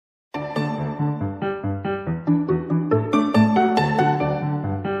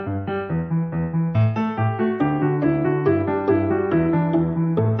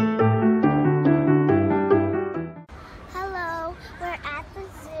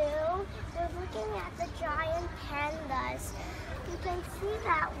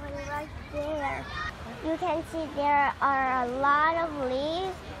that one right there. You can see there are a lot of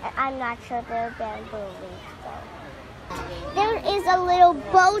leaves, and I'm not sure they're bamboo leaves though. There is a little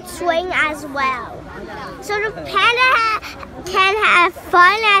boat swing as well. So the panda can have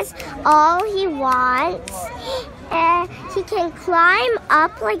fun as all he wants. And he can climb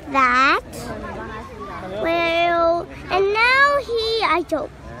up like that. Well, and now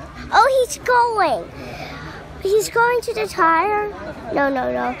he's going. He's going to the tire.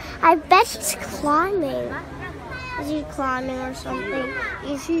 No. I bet he's climbing. Is he climbing or something?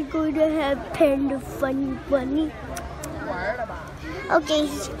 Is he going to have Panda funny bunny? Okay,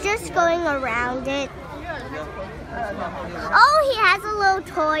 he's just going around it. Oh, he has a little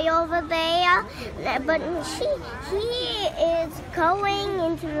toy over there, but he is going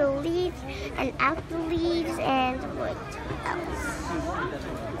into the leaves and out the leaves and what else?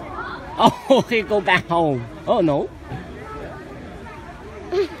 Oh, he go back home. Oh no.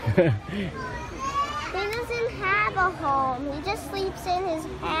 He doesn't have a home. He just sleeps in his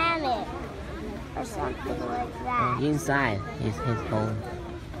hammock or something like that. Inside is his home.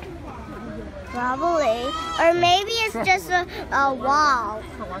 Probably. Or maybe it's just a wall.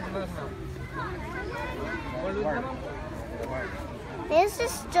 This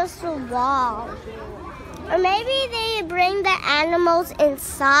is just a wall. Or maybe they bring the animals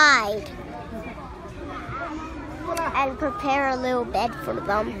inside and prepare a little bed for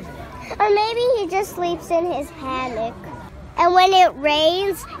them. Or maybe he just sleeps in his hammock. And when it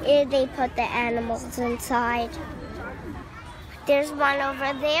rains, they put the animals inside. There's one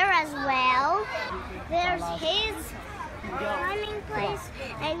over there as well. There's his climbing place,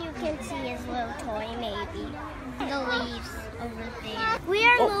 and you can see his little toy maybe. The leaves over there. We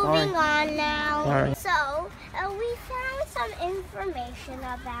are moving on now. Sorry. So, we found some information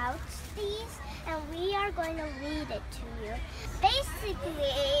about these, and we are going to read it to you.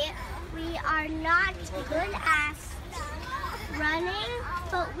 Basically, we are not good at running,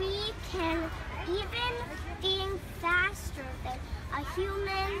 but we can even being faster than a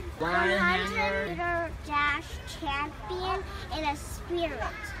human 100-meter dash champion in a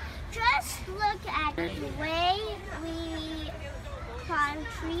spirit. Just look at the way we climb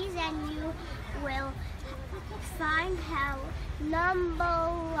trees and you will find how number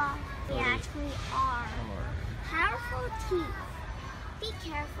we actually are. Powerful teeth. Be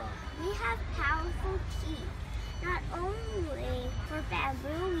careful. We have powerful teeth. Not only for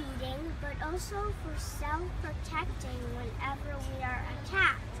bamboo eating, but also for self-protecting whenever we are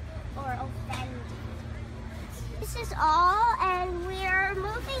attacked or offended. This is all, and we are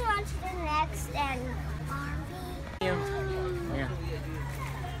moving on to the next, and are we? Yeah.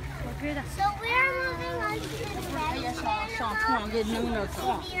 So we are moving on to the next animal.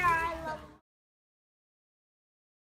 We are